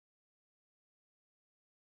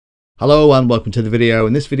Hello and welcome to the video.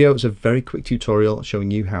 In this video it's a very quick tutorial showing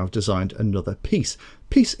you how I've designed another piece.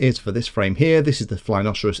 Piece is for this frame here. This is the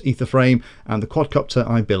Flynoceros AEther frame and the quadcopter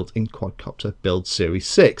I built in Quadcopter Build Series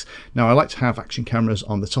 6. Now I like to have action cameras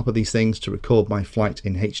on the top of these things to record my flight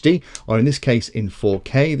in HD, or in this case in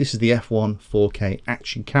 4K. This is the F1 4K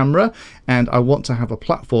action camera, and I want to have a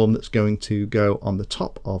platform that's going to go on the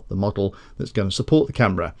top of the model that's going to support the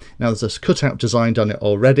camera. Now there's a cutout designed on it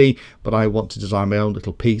already, but I want to design my own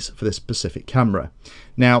little piece for this specific camera.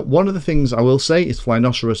 Now, one of the things I will say is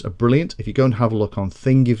Flynoceros are brilliant. If you go and have a look on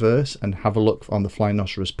Thingiverse and have a look on the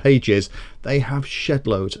Flynoceros pages, they have shed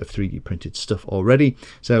loads of 3D printed stuff already.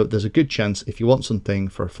 So there's a good chance if you want something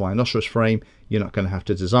for a Flynoceros frame, you're not going to have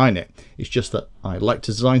to design it. It's just that I like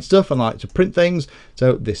to design stuff and I like to print things.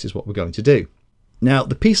 So this is what we're going to do. Now,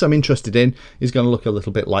 the piece I'm interested in is going to look a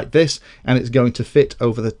little bit like this, and it's going to fit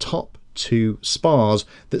over the top two spars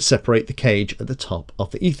that separate the cage at the top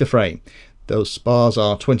of the AEther frame. Those spars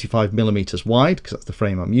are 25mm wide, because that's the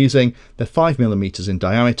frame I'm using. They're 5mm in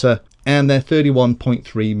diameter, and they're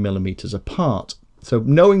 31.3mm apart. So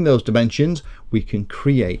knowing those dimensions, we can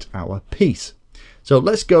create our piece. So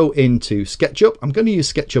let's go into Sketchup. I'm going to use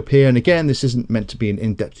Sketchup here, and again, this isn't meant to be an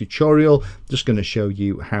in-depth tutorial. I'm just going to show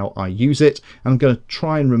you how I use it. I'm going to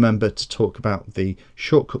try and remember to talk about the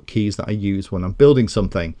shortcut keys that I use when I'm building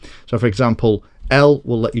something. So for example, L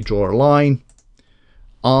will let you draw a line.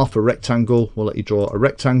 R for rectangle will let you draw a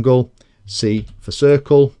rectangle. C for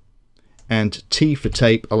circle. And T for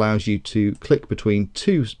tape allows you to click between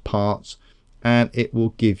two parts, and it will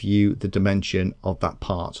give you the dimension of that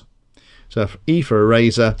part. So for E for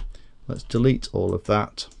eraser, let's delete all of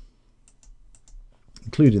that,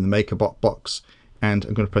 including the maker box, and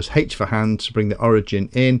I'm going to press H for hand to bring the origin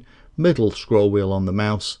in, middle scroll wheel on the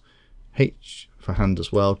mouse, H for hand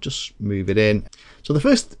as well, just move it in. So the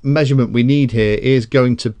first measurement we need here is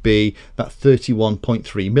going to be that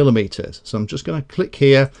 31.3mm. So I'm just going to click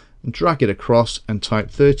here and drag it across and type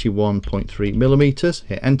 31.3mm,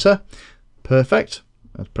 hit enter. Perfect.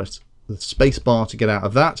 I'll press the space bar to get out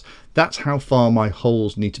of that. That's how far my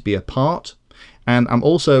holes need to be apart, and I'm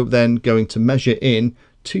also then going to measure in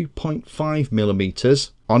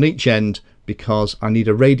 2.5mm on each end because I need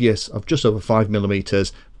a radius of just over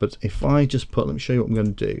 5mm. But if I just put, let me show you what I'm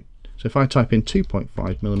going to do. So if I type in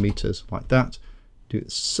 2.5mm like that, do the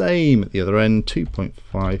same at the other end,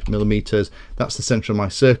 2.5mm, that's the center of my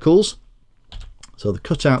circles. So the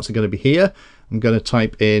cutouts are going to be here. I'm going to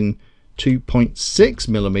type in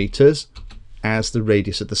 2.6mm as the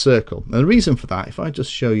radius of the circle. And the reason for that, if I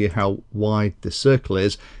just show you how wide the circle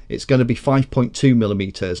is, it's going to be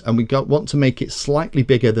 5.2mm, and we want to make it slightly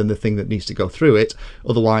bigger than the thing that needs to go through it.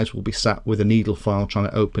 Otherwise we'll be sat with a needle file trying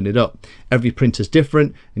to open it up. Every printer is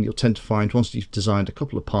different, and you'll tend to find once you've designed a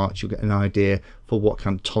couple of parts, you'll get an idea for what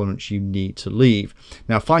kind of tolerance you need to leave.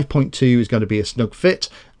 Now 5.2 is going to be a snug fit,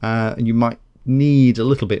 and you might need a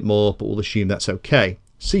little bit more, but we'll assume that's okay.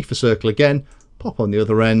 C for circle again, pop on the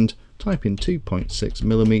other end, type in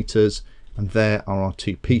 2.6mm, and there are our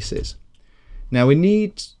two pieces. Now we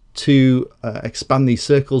need to expand these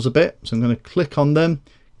circles a bit, so I'm going to click on them,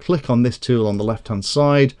 click on this tool on the left hand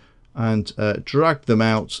side, and drag them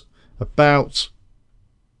out about,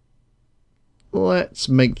 let's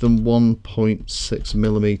make them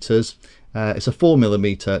 1.6mm. It's a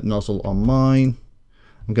 4mm nozzle on mine.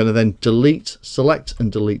 I'm going to then select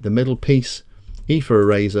and delete the middle piece. E for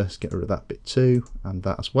eraser, let's get rid of that bit too, and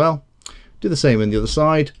that as well. Do the same on the other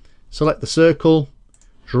side. Select the circle,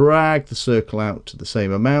 drag the circle out to the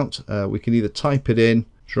same amount. We can either type it in,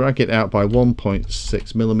 drag it out by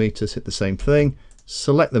 1.6mm, hit the same thing.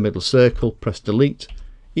 Select the middle circle, press delete.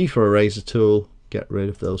 E for eraser tool, get rid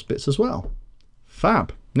of those bits as well.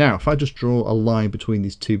 Fab. Now if I just draw a line between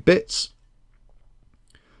these two bits,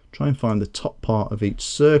 try and find the top part of each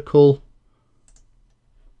circle.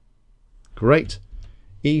 Great.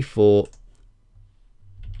 E for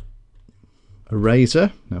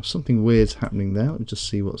eraser. Now something weird's happening there. Let me just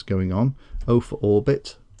see what's going on. O for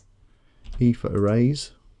orbit. E for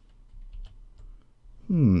erase.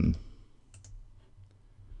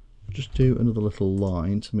 Just do another little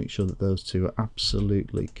line to make sure that those two are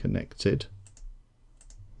absolutely connected.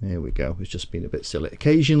 There we go. It's just been a bit silly.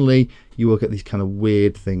 Occasionally you will get these kind of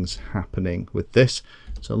weird things happening with this.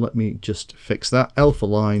 So let me just fix that. L for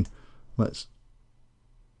line. Let's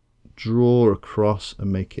draw across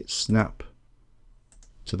and make it snap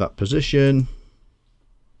to that position.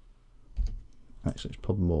 Actually, it's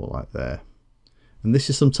probably more like there. And this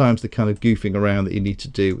is sometimes the kind of goofing around that you need to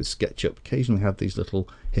do with Sketchup. Occasionally have these little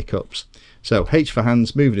hiccups. So H for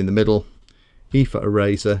hands, move it in the middle. E for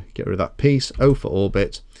eraser, get rid of that piece. O for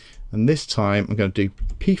orbit. And this time I'm going to do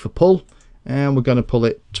P for pull, and we're going to pull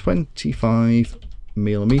it 25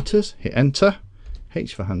 millimeters. Hit enter.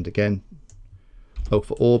 H for hand again. O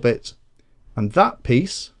for orbit. And that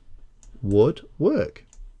piece would work.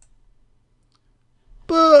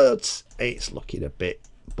 But it's looking a bit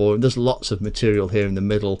boring. There's lots of material here in the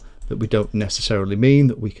middle that we don't necessarily mean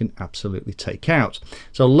that we can absolutely take out.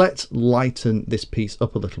 So let's lighten this piece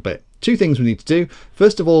up a little bit. Two things we need to do.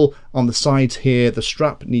 First of all, on the sides here, the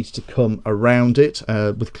strap needs to come around it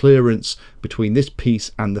with clearance between this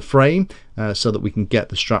piece and the frame so that we can get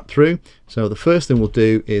the strap through. So the first thing we'll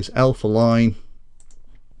do is L for line.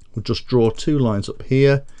 We'll just draw 2 lines up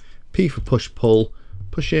here. P for push pull.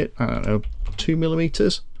 Push it, I don't know, 2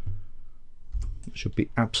 millimeters. It should be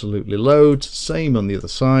absolutely loads. Same on the other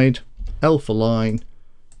side. L for line,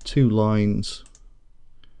 2 lines.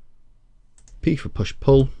 P for push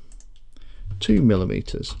pull, 2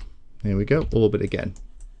 millimeters. There we go, orbit again.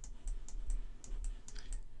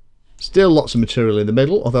 Still lots of material in the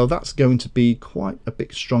middle, although that's going to be quite a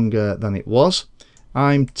bit stronger than it was.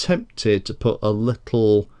 I'm tempted to put a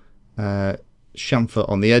little chamfer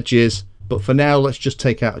on the edges, but for now let's just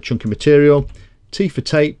take out a chunk of material. T for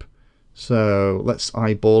tape, so let's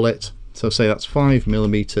eyeball it. So say that's 5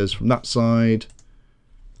 millimeters from that side,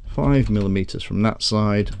 5 millimeters from that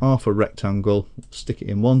side. R for rectangle, stick it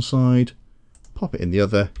in one side, pop it in the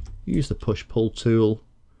other, use the push pull tool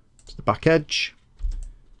to the back edge,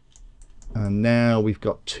 and now we've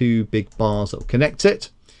got 2 big bars that will connect it.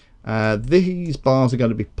 These bars are going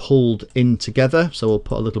to be pulled in together, so we'll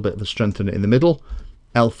put a little bit of a strength in it in the middle.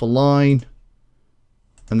 L for line,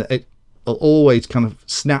 and it'll always kind of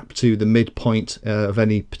snap to the midpoint of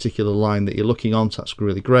any particular line that you're looking on, so that's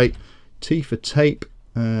really great. T for tape,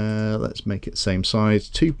 let's make it the same size,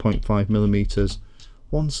 2.5 millimeters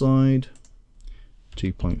one side,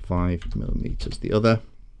 2.5 millimeters the other.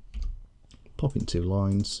 Pop in 2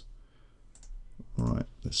 lines. Right,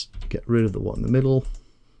 let's get rid of the one in the middle.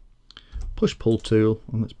 Push pull tool,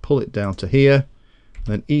 and let's pull it down to here. And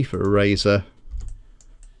then E for eraser,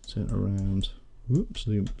 turn it around. Oops,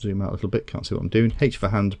 zoom out a little bit, can't see what I'm doing. H for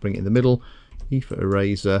hand, bring it in the middle. E for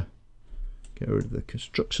eraser, get rid of the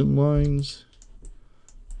construction lines.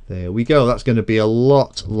 There we go, that's going to be a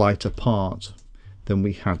lot lighter part than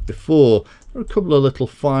we had before. There are a couple of little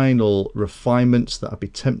final refinements that I'd be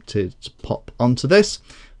tempted to pop onto this.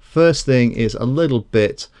 First thing is a little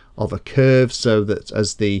bit of a curve, so that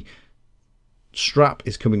as the strap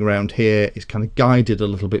is coming around here, it's kind of guided a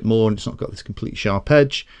little bit more and it's not got this completely sharp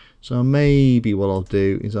edge. So maybe what I'll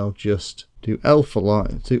do is I'll just do L for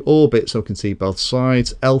line, to orbit so I can see both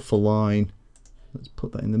sides. L for line, let's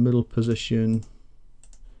put that in the middle position.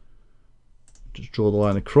 Just draw the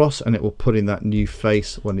line across and it will put in that new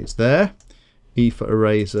face when it's there. E for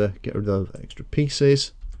eraser, get rid of those extra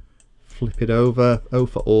pieces. Flip it over. O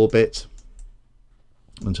for orbit,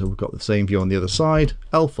 until we've got the same view on the other side.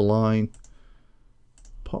 L for line,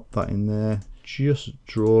 pop that in there, just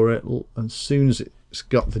draw it, and as soon as it's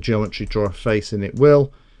got the geometry, draw a face in, it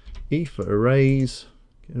will. E for erase,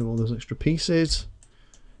 get rid of all those extra pieces,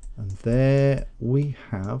 and there we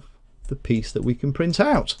have the piece that we can print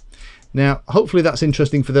out. Now hopefully that's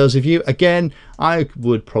interesting for those of you. Again, I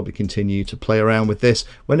would probably continue to play around with this.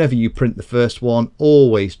 Whenever you print the first one,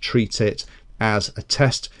 always treat it as a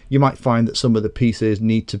test. You might find that some of the pieces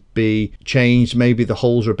need to be changed. Maybe the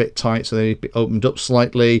holes are a bit tight, so they need to be opened up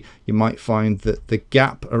slightly. You might find that the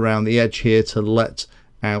gap around the edge here to let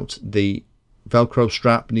out the Velcro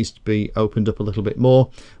strap needs to be opened up a little bit more,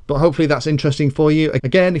 but hopefully that's interesting for you.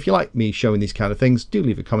 Again, if you like me showing these kind of things, do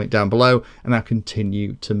leave a comment down below and I'll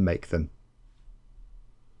continue to make them.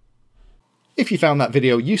 If you found that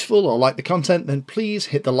video useful or like the content, then please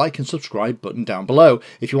hit the like and subscribe button down below.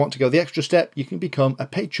 If you want to go the extra step, you can become a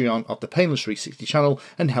Patreon of the Painless 360 channel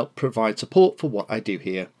and help provide support for what I do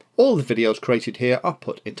here. All the videos created here are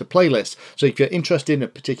put into playlists, so if you're interested in a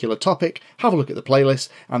particular topic, have a look at the playlist,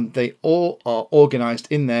 and they all are organised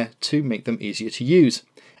in there to make them easier to use.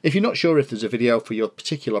 If you're not sure if there's a video for your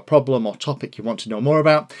particular problem or topic you want to know more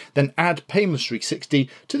about, then add Painless 360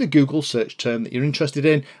 to the Google search term that you're interested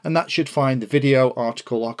in, and that should find the video,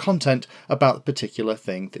 article or content about the particular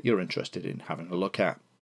thing that you're interested in having a look at.